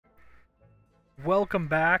Welcome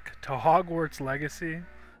back to Hogwarts Legacy.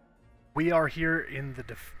 We are here in the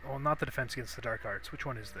not the Defense Against the Dark Arts. Which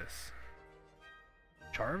one is this?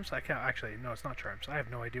 Charms? I can't actually. No, it's not Charms. I have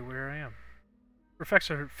no idea where I am.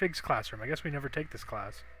 Professor Fig's classroom. I guess we never take this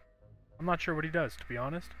class. I'm not sure what he does, to be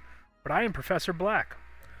honest. But I am Professor Black.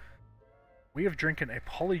 We have drinking a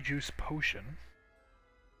Polyjuice potion,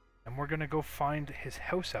 and we're gonna go find his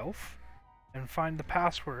house elf and find the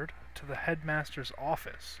password to the headmaster's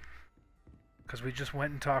office. Because we just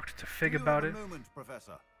went and talked to Fig about it. Moment,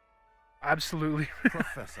 Professor. Absolutely.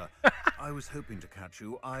 Professor, I was hoping to catch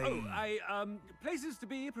you. Places to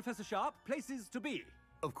be, Professor Sharp. Places to be.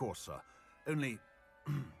 Of course, sir. Only,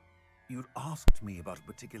 you'd asked me about a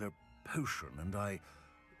particular potion, and I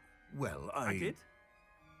did?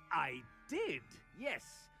 I did, yes.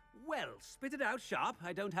 Well, spit it out, Sharp.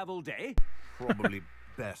 I don't have all day. Probably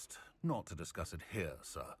best not to discuss it here,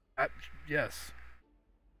 sir. Yes.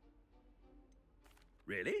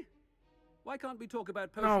 Really? Why can't we talk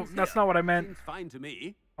about potions No, that's here? not what I meant. Seems fine to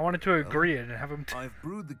me. I wanted to agree and have him. I've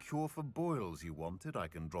brewed the cure for boils you wanted. I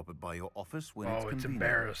can drop it by your office when it's Oh, convenient. it's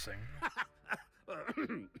embarrassing.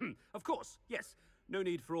 Of course, yes. No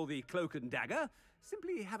need for all the cloak and dagger.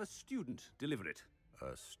 Simply have a student deliver it.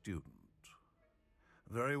 A student.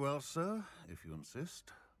 Very well, sir, if you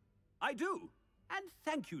insist. I do. And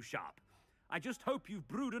thank you, Sharp. I just hope you've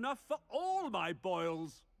brewed enough for all my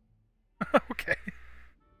boils. Okay.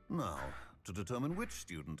 Now, to determine which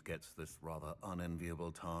student gets this rather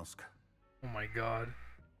unenviable task. Oh my god.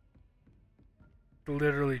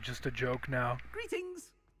 Literally just a joke now.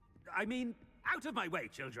 Greetings. I mean, out of my way,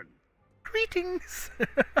 children. Greetings!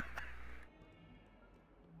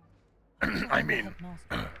 I mean...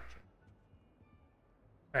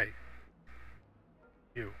 Hey.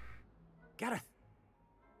 You. Gareth.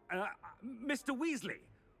 Mr. Weasley,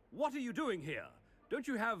 what are you doing here? Don't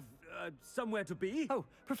you have somewhere to be? Oh,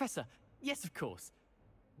 Professor. Yes, of course.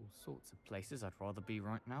 All sorts of places I'd rather be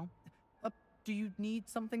right now. Do you need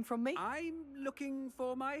something from me? I'm looking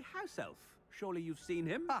for my house elf. Surely you've seen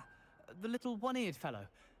him? Ah, the little one-eared fellow.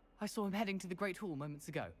 I saw him heading to the Great Hall moments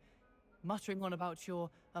ago. Muttering on about your,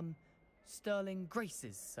 sterling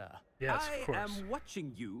graces, sir. Yes, of course. I am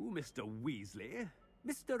watching you, Mr. Weasley.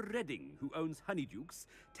 Mr. Redding, who owns Honeydukes,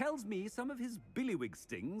 tells me some of his billywig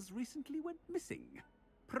stings recently went missing.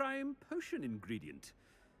 Prime potion ingredient.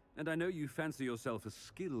 And I know you fancy yourself a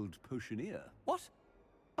skilled potioneer. What?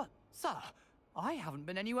 But, sir, I haven't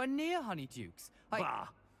been anywhere near Honeydukes. Bah!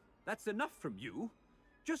 That's enough from you.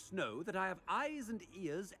 Just know that I have eyes and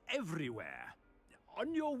ears everywhere.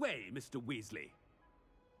 On your way, Mr. Weasley.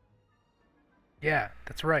 Yeah,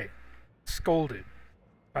 that's right. Scolded.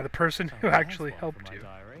 By the person who actually helped you.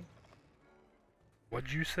 Diary.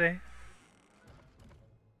 What'd you say?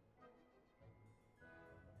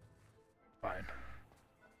 Fine.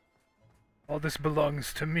 All this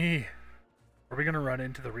belongs to me. Are we gonna run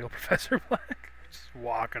into the real Professor Black? Just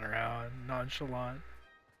walking around, nonchalant.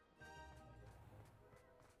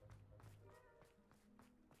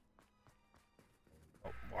 Oh,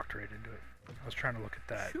 walked right into it. I was trying to look at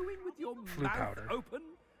that. Chewing with your Flu mouth powder. open?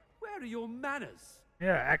 Where are your manners?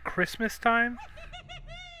 Yeah, at Christmas time?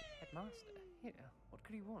 Headmaster, here, what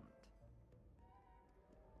could he want?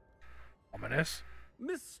 Ominous.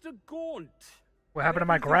 Mr. Gaunt. What happened to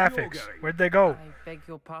my Where do you think graphics? you're going? Where'd they go? I beg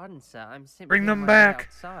your pardon, sir. I'm simply Bring them on my way back.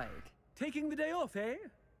 outside. Taking the day off, eh?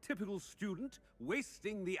 Typical student,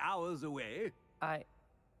 wasting the hours away. I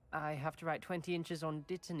have to write 20 inches on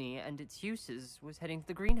Dittany and its uses. Was heading to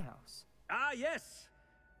the greenhouse. Ah, yes.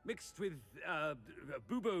 Mixed with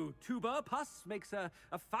bubo tuber pus makes a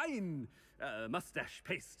fine mustache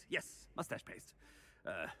paste. Yes, mustache paste.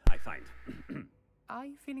 I find. Are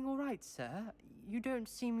you feeling all right, sir? You don't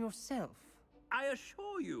seem yourself. I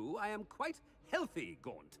assure you I am quite healthy,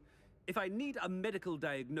 Gaunt. If I need a medical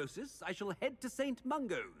diagnosis, I shall head to St.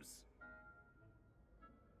 Mungo's.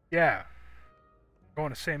 Yeah. Going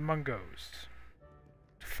to St. Mungo's.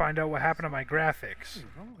 To find out what happened to my graphics.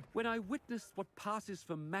 When I witness what passes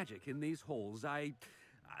for magic in these halls, I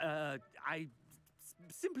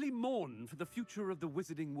simply mourn for the future of the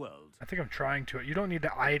wizarding world. I think I'm trying to. You don't need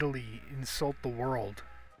to idly insult the world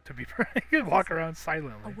to be. You can walk around A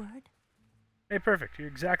silently. word? Hey, perfect. You're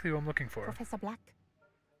exactly who I'm looking for. Professor Black?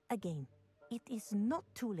 Again, it is not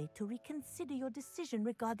too late to reconsider your decision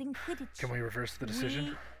regarding Quidditch. Can we reverse the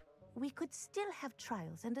decision? We could still have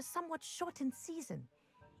trials and a somewhat shortened season.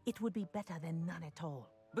 It would be better than none at all.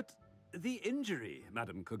 But the injury,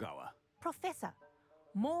 Madam Kogawa. Professor,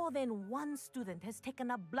 more than one student has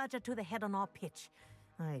taken a bludger to the head on our pitch.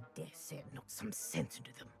 I dare say it knocked some sense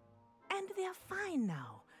into them. And they're fine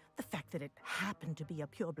now. The fact that it happened to be a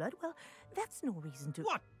pureblood, well, that's no reason to...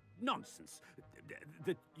 What nonsense!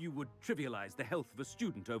 That you would trivialize the health of a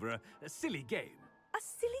student over a silly game. A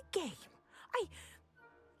silly game?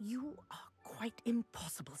 You are quite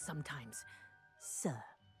impossible sometimes. Sir,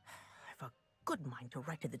 I've a good mind to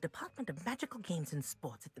write to the Department of Magical Games and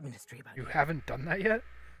Sports at the Ministry about You it. haven't done that yet?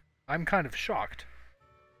 I'm kind of shocked.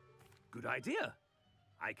 Good idea.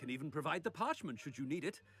 I can even provide the parchment should you need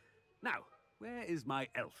it. Now, where is my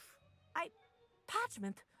elf?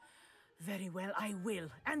 Parchment? Very well, I will,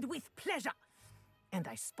 and with pleasure. And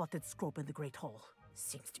I spotted Scrope in the Great Hall.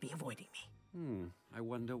 Seems to be avoiding me. I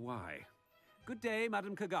wonder why. Good day,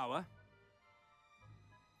 Madam Kagawa.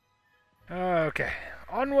 Okay,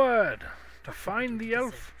 onward to find the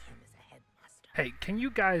elf. Deserve him as a headmaster. Hey, can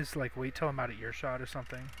you guys, like, wait till I'm out of earshot or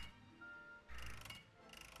something?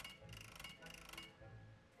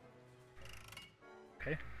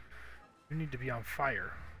 Okay. You need to be on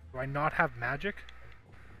fire. Do I not have magic?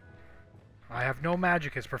 I have no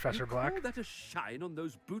magic as Professor Black. Call that a shine on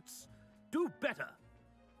those boots? Do better.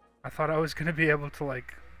 I thought I was going to be able to,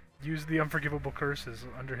 like, use the unforgivable curses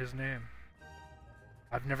under his name.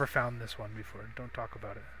 I've never found this one before. Don't talk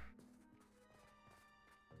about it.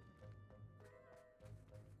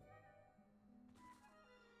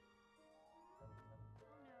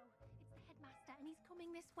 No, it's the headmaster, and he's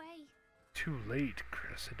coming this way. Too late,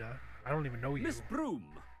 Cressida. I don't even know you. Miss Broom,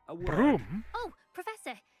 a word. Broom? Oh,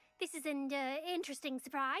 Professor, this is an interesting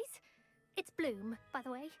surprise. It's Bloom, by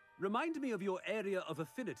the way. Remind me of your area of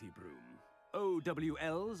affinity, Broom.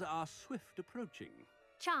 OWLs are swift approaching.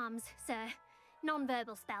 Charms, sir.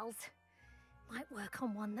 Non-verbal spells. Might work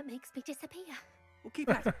on one that makes me disappear. Well, keep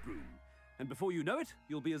at it, Broom. And before you know it,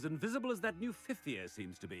 you'll be as invisible as that new fifth year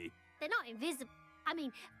seems to be. They're not invisible. I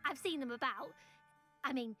mean, I've seen them about.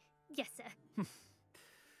 I mean, yes, sir.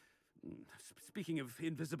 Speaking of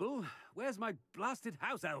invisible, where's my blasted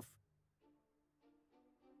house elf?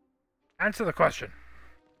 Answer the question.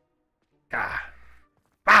 Ah.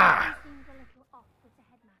 Ah. He seems a little off with the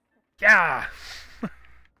headmaster. Yeah.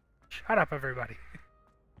 Shut up, everybody.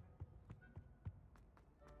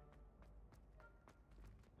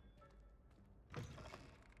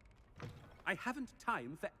 I haven't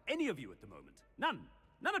time for any of you at the moment. None.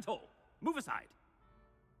 None at all. Move aside.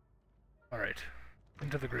 All right.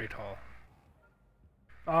 Into the Great Hall.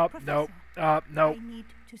 Professor, no. I need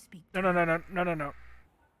to speak. No.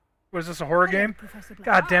 Was this a horror Hello, game? Professor Black.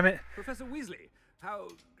 God damn it. Professor Weasley, how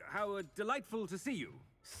delightful to see you.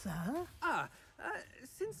 Sir?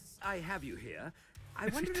 Since I have you here, I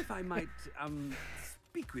wondered if I might,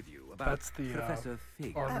 speak with you about That's the Professor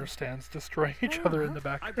Fig. armor stands destroying each other in the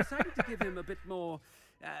back. I've decided to give him a bit more,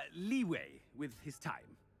 leeway with his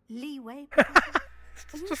time. Leeway, Professor? Are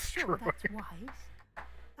It's you destroying. sure that's wise?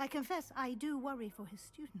 I confess I do worry for his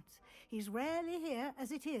students. He's rarely here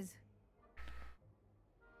as it is.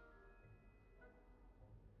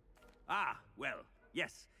 Well,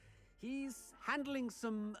 yes. He's handling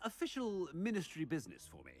some official ministry business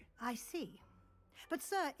for me. I see. But,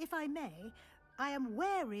 sir, if I may, I am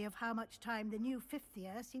wary of how much time the new fifth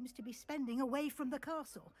year seems to be spending away from the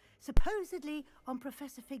castle, supposedly on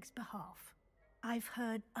Professor Fig's behalf. I've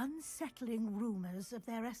heard unsettling rumors of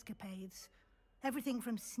their escapades. Everything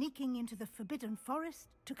from sneaking into the Forbidden Forest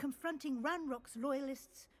to confronting Ranrock's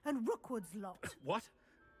loyalists and Rookwood's lot. What?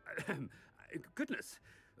 Goodness.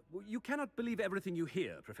 You cannot believe everything you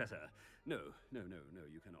hear, Professor. No,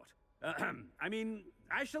 you cannot. I mean,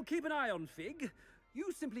 I shall keep an eye on Fig.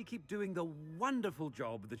 You simply keep doing the wonderful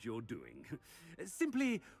job that you're doing.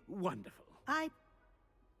 Simply wonderful.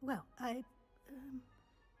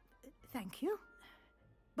 Thank you.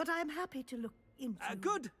 But I'm happy to look into...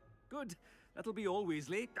 Good. That'll be all,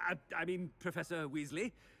 Weasley. I mean, Professor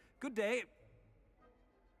Weasley. Good day.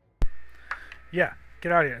 Yeah,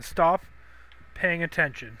 get out of here and stop paying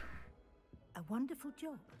attention. A wonderful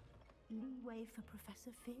job. Leeway for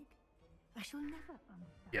Professor Fig? I shall never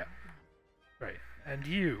understand. Yeah. Right. And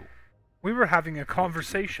you. We were having a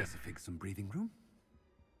conversation. Professor Fig some breathing room?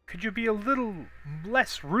 Could you be a little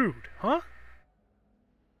less rude, huh?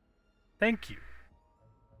 Thank you.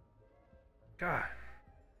 God.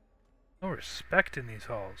 No respect in these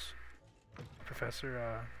halls.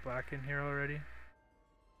 Professor Black in here already?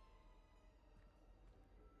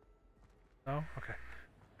 No? Okay.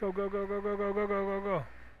 Go.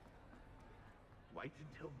 Wait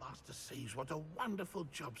until Master sees what a wonderful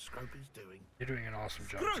job Scrope is doing. You're doing an awesome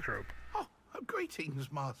job, Scrope. Oh,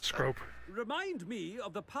 greetings, Master. Scrope. Remind me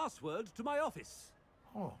of the password to my office.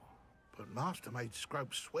 Oh, but Master made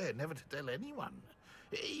Scrope swear never to tell anyone,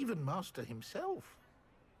 even Master himself.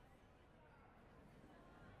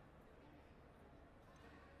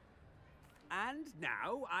 And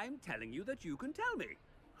now I'm telling you that you can tell me.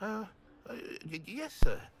 Yes,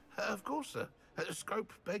 sir. Of course, sir.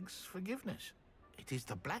 Scrope begs forgiveness. It is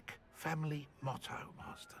the Black family motto,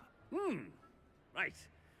 Master. Right.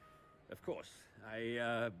 Of course.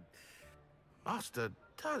 Master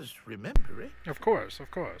does remember it. Of course,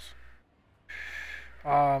 of course.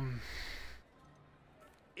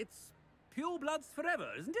 It's pure bloods forever,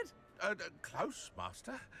 isn't it? Close,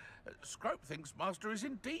 Master. Scrope thinks Master is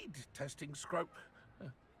indeed testing Scrope.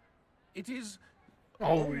 It is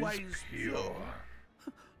always pure.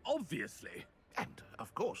 Obviously. And,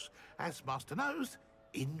 of course, as Master knows,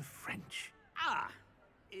 in French. Ah,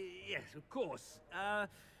 yes, of course.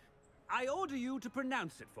 I order you to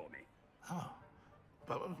pronounce it for me. Oh,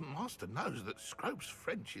 but Master knows that Scrope's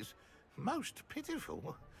French is most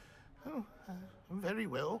pitiful. Oh, very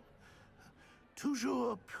well.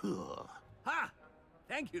 Toujours pur. Ha!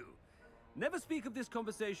 Thank you. Never speak of this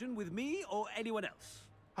conversation with me or anyone else.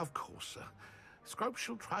 Of course, sir. Scrope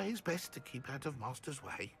shall try his best to keep out of Master's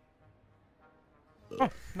way. Oh,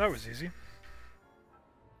 that was easy.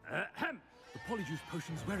 The Polyjuice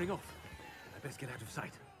potion's wearing off. I best get out of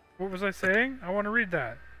sight. What was I saying? I want to read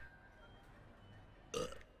that.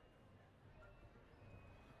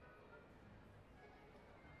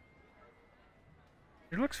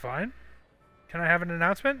 It looks fine. Can I have an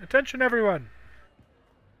announcement? Attention, everyone!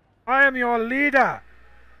 I am your leader!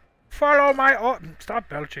 Follow my Stop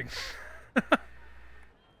belching. Alright,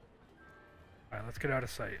 let's get out of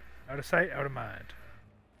sight. Out of sight, out of mind.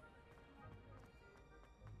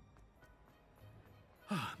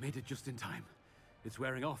 Made it just in time. It's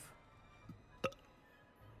wearing off.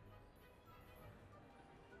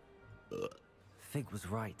 Fig was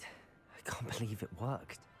right. I can't believe it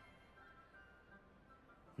worked.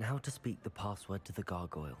 Now to speak the password to the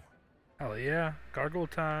gargoyle. Hell yeah. Gargoyle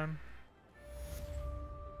time.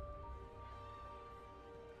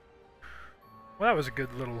 Well, that was a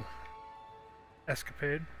good little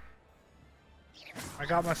escapade. I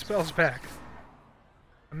got my spells back.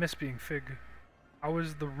 I miss being Fig. I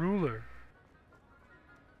was the ruler.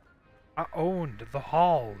 I owned the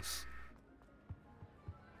halls.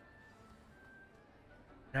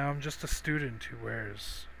 Now I'm just a student who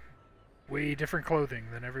wears way different clothing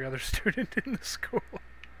than every other student in the school.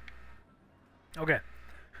 Okay.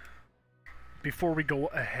 Before we go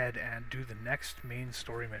ahead and do the next main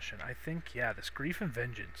story mission, I think, yeah, this Grief and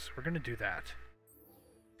Vengeance, we're gonna do that.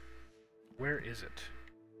 Where is it?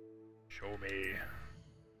 Show me.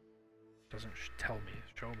 Doesn't tell me.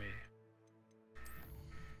 Show me.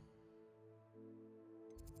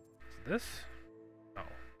 Is this? No,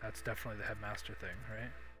 that's definitely the Headmaster thing, right?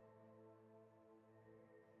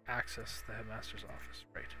 Access the Headmaster's office,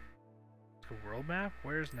 right. Let's go world map.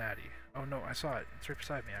 Where's Natty? Oh no, I saw it. It's right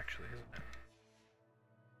beside me actually, isn't it?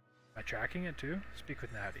 Am I tracking it too? Speak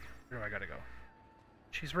with Natty. Where do I gotta go?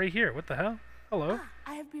 She's right here. What the hell? Hello? Ah,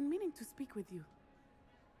 I have been meaning to speak with you.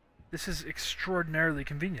 This is extraordinarily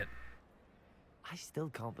convenient. I still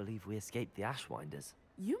can't believe we escaped the Ashwinders.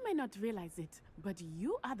 You may not realize it, but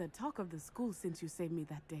you are the talk of the school since you saved me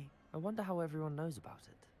that day. I wonder how everyone knows about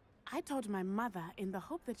it. I told my mother in the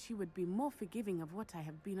hope that she would be more forgiving of what I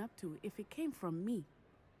have been up to if it came from me.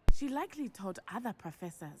 She likely told other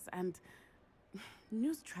professors, and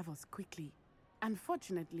news travels quickly.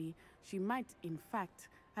 Unfortunately, she might, in fact,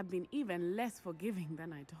 have been even less forgiving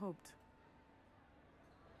than I'd hoped.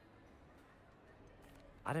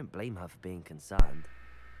 I don't blame her for being concerned.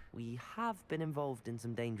 We have been involved in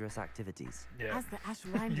some dangerous activities. Yeah. As the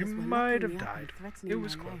Ashwinders You were might locking have me up and died. threatening It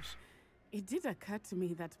was my close. life, it did occur to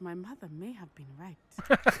me that my mother may have been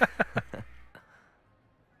right.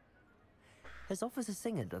 Has Officer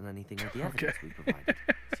Singer done anything with the evidence we provided?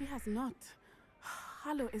 She has not.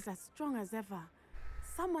 Harlow is as strong as ever.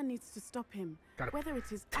 Someone needs to stop him, Gotta whether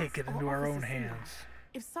it is take us it into or our own Officer Singer. hands.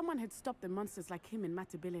 If someone had stopped the monsters like him in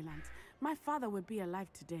Matabeleland, my father would be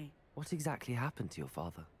alive today. What exactly happened to your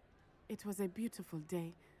father? It was a beautiful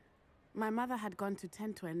day. My mother had gone to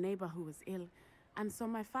tend to a neighbor who was ill, and so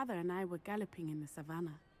my father and I were galloping in the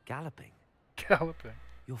savannah. Galloping? Galloping.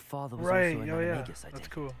 Your father was Right, also an oh yeah, animagus, I that's take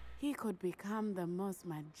it. cool. He could become the most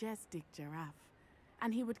majestic giraffe,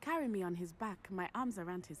 and he would carry me on his back, my arms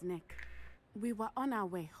around his neck. We were on our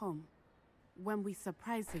way home when we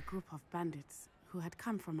surprised a group of bandits who had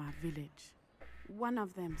come from our village. One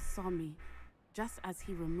of them saw me just as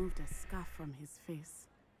he removed a scarf from his face.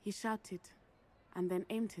 He shouted and then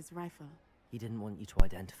aimed his rifle. He didn't want you to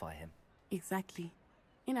identify him. Exactly.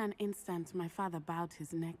 In an instant, my father bowed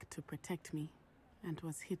his neck to protect me and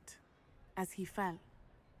was hit. As he fell,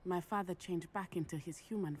 my father changed back into his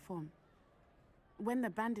human form. When the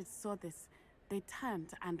bandits saw this, They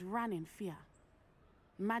turned and ran in fear.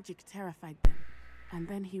 Magic terrified them, and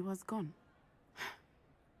then he was gone.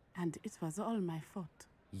 And it was all my fault.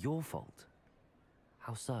 Your fault?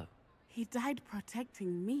 How so? He died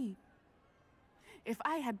protecting me. If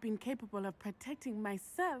I had been capable of protecting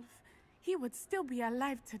myself, he would still be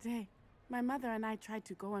alive today. My mother and I tried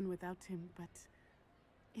to go on without him, but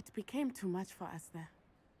it became too much for us there.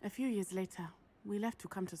 A few years later, we left to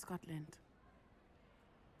come to Scotland.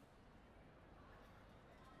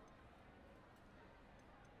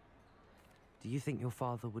 Do you think your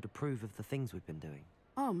father would approve of the things we've been doing?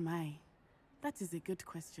 Oh my, that is a good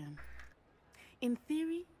question. In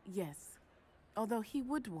theory, yes. Although he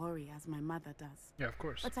would worry, as my mother does. Yeah, of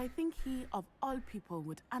course. But I think he, of all people,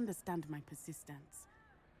 would understand my persistence.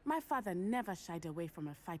 My father never shied away from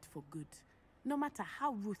a fight for good, no matter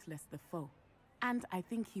how ruthless the foe. And I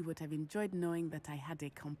think he would have enjoyed knowing that I had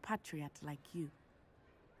a compatriot like you.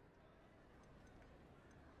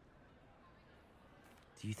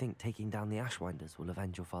 Do you think taking down the Ashwinders will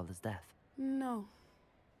avenge your father's death? No.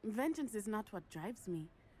 Vengeance is not what drives me.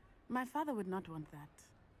 My father would not want that.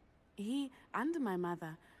 He and my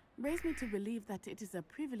mother raised me to believe that it is a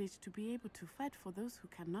privilege to be able to fight for those who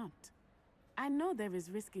cannot. I know there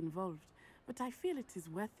is risk involved, but I feel it is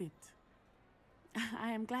worth it.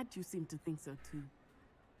 I am glad you seem to think so too. You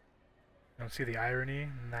don't see the irony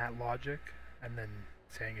in that logic, and then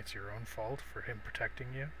saying it's your own fault for him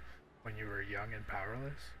protecting you when you were young and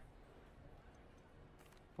powerless?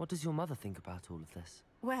 What does your mother think about all of this?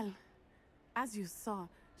 Well, as you saw,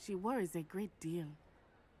 she worries a great deal.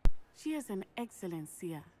 She is an excellent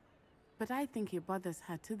seer, but I think it bothers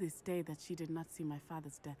her to this day that she did not see my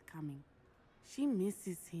father's death coming. She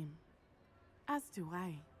misses him, as do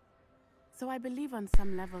I. So I believe on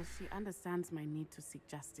some level she understands my need to seek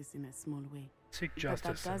justice in a small way. Seek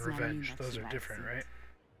justice and revenge, those are different, right?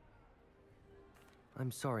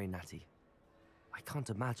 I'm sorry, Natty. I can't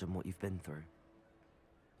imagine what you've been through.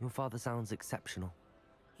 Your father sounds exceptional.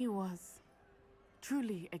 He was.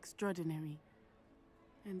 Truly extraordinary.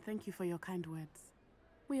 And thank you for your kind words.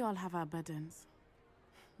 We all have our burdens.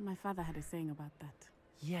 My father had a saying about that.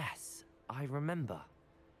 Yes, I remember.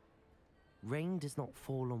 Rain does not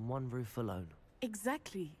fall on one roof alone.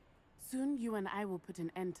 Exactly. Soon you and I will put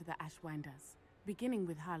an end to the Ashwinders, beginning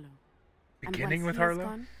with Harlow. Beginning with he is Harlow?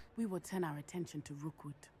 gone, we will turn our attention to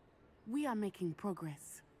Rookwood. We are making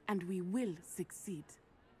progress, and we will succeed.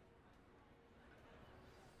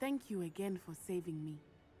 Thank you again for saving me.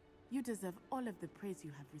 You deserve all of the praise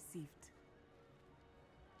you have received.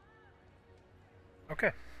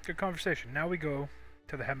 Okay, good conversation. Now we go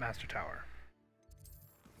to the Headmaster Tower.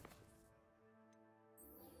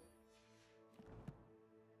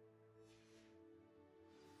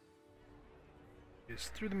 It's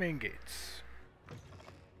through the main gates.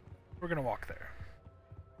 We're gonna walk there.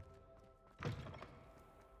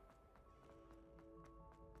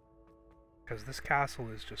 Because this castle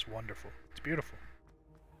is just wonderful. It's beautiful.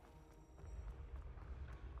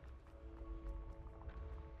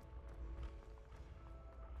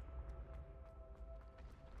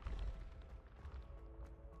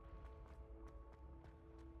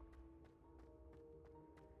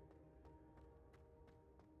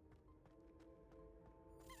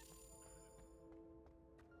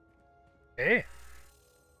 Hey!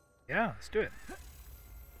 Yeah, let's do it.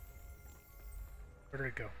 Where did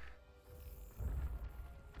it go?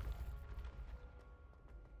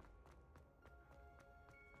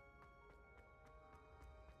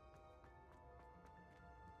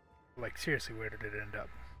 Like, seriously, where did it end up?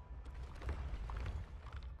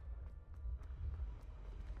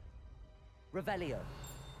 Revelio.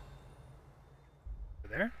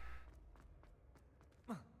 Over there?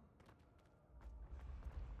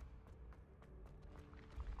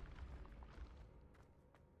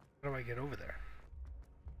 How do I get over there?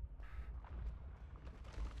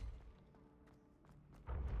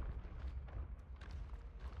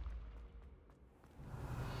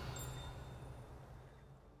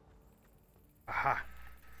 Aha.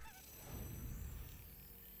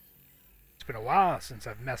 It's been a while since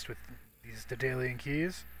I've messed with these Daedalian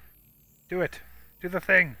keys. Do it. Do the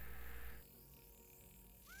thing.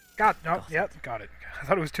 No, yep, got it. I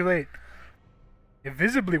thought it was too late. It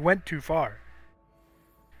visibly went too far.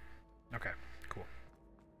 Okay, cool.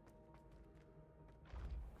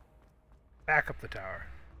 Back up the tower.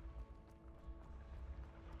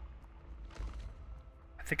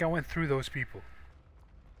 I think I went through those people.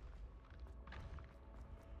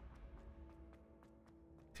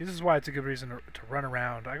 See, this is why it's a good reason to run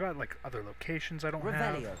around. I got like other locations I don't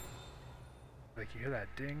have. Like, you hear that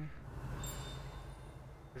ding?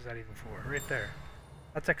 What is that even for? Right there.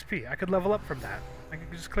 That's XP. I could level up from that. I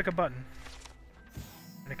could just click a button.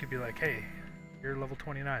 And it could be like, hey, you're level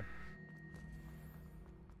 29.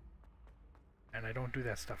 And I don't do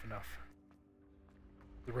that stuff enough.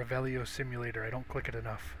 The Revelio simulator, I don't click it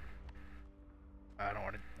enough. I don't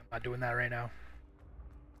want to, I'm not doing that right now.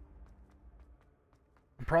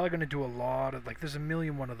 I'm probably going to do a lot of, like, there's a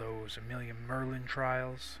million one of those, a million Merlin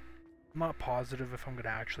trials. I'm not positive if I'm going to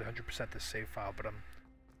actually 100% this save file, but I'm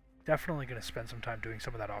definitely going to spend some time doing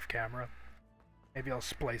some of that off camera. Maybe I'll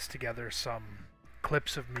splice together some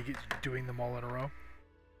clips of me doing them all in a row.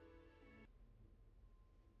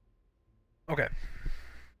 Okay.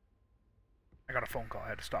 I got a phone call. I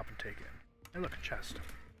had to stop and take it. Hey, look, a chest.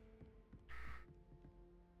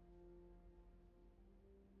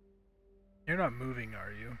 You're not moving,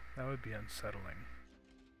 are you? That would be unsettling.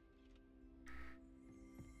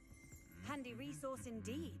 Handy resource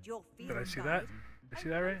indeed. Your field Did I see guide. that? Did I see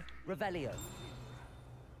that right? Revelio.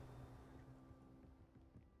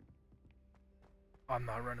 I'm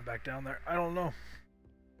not running back down there. I don't know.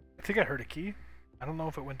 I think I heard a key. I don't know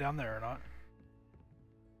if it went down there or not.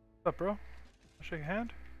 What's up, bro? I'll shake a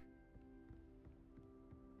hand.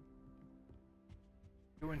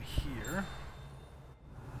 Go in here.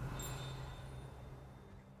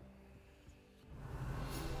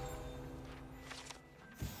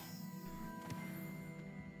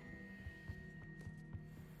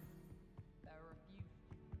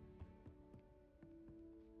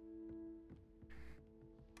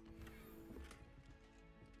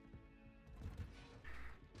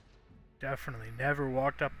 Definitely never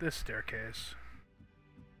walked up this staircase.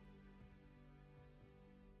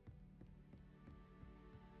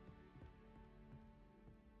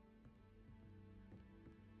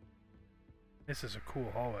 This is a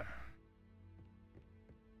cool hallway.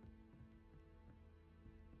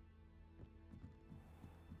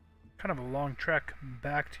 Kind of a long trek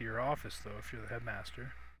back to your office, though, if you're the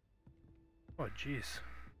headmaster. Oh, jeez.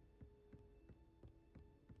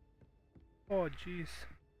 Oh, jeez.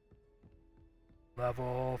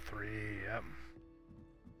 Level 3, yep.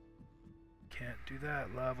 Can't do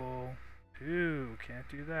that. Level 2, can't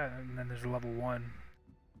do that. And then there's a level 1.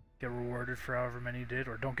 Get rewarded for however many you did,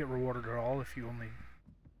 or don't get rewarded at all if you only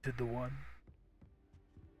did the one.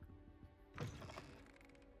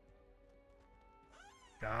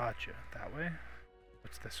 Gotcha. That way?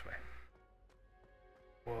 What's this way?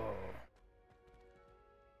 Whoa.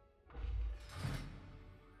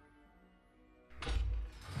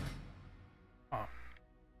 Oh.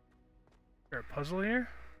 Is there a puzzle here?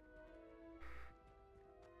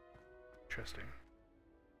 Interesting.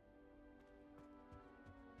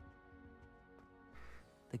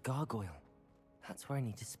 The gargoyle. That's where I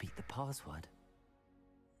need to speak the password.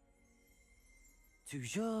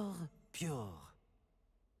 Toujours pure.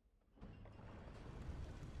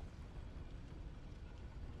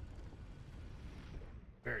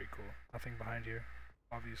 Very cool. Nothing behind here,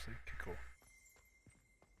 obviously. Okay, cool.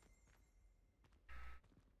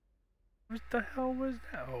 What the hell was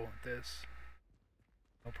that? Oh, this.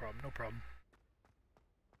 No problem, no problem.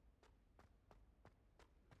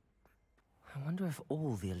 I wonder if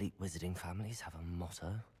all the elite wizarding families have a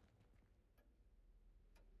motto.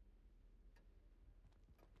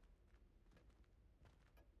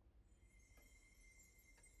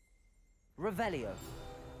 Revelio.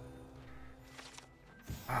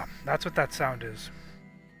 Ah, that's what that sound is.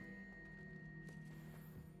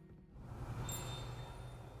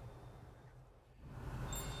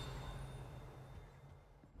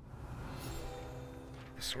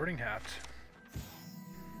 The sorting hat.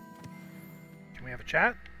 Can we have a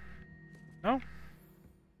chat? No?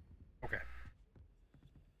 Okay.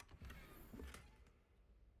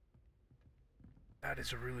 That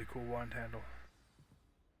is a really cool wand handle.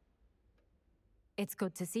 It's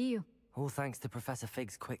good to see you. All thanks to Professor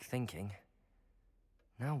Fig's quick thinking.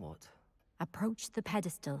 Now what? Approach the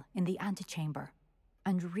pedestal in the antechamber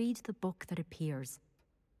and read the book that appears.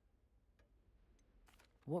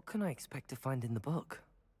 What can I expect to find in the book?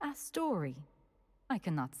 A story. I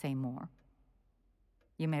cannot say more.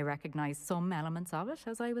 You may recognize some elements of it,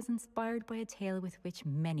 as I was inspired by a tale with which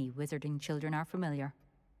many wizarding children are familiar.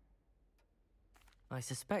 I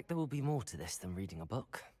suspect there will be more to this than reading a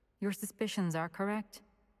book. Your suspicions are correct.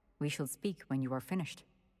 We shall speak when you are finished.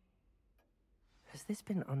 Has this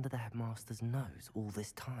been under the headmaster's nose all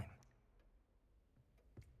this time?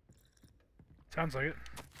 Sounds like it.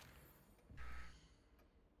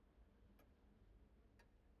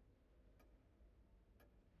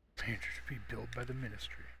 Danger to be billed by the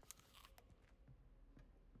ministry.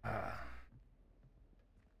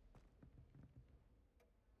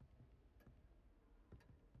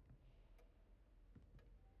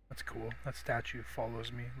 That's cool. That statue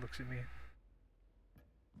follows me, looks at me.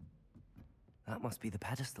 That must be the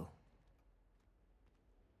pedestal.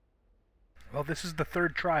 Well, this is the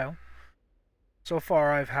third trial. So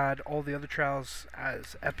far, I've had all the other trials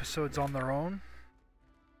as episodes on their own.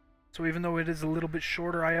 So even though it is a little bit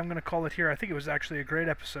shorter, I am going to call it here. I think it was actually a great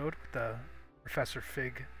episode with the Professor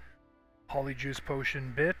Fig Polyjuice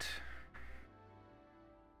potion bit.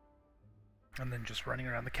 And then just running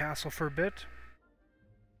around the castle for a bit.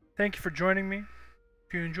 Thank you for joining me.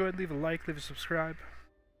 If you enjoyed, leave a like, leave a subscribe.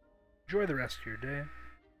 Enjoy the rest of your day.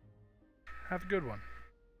 Have a good one.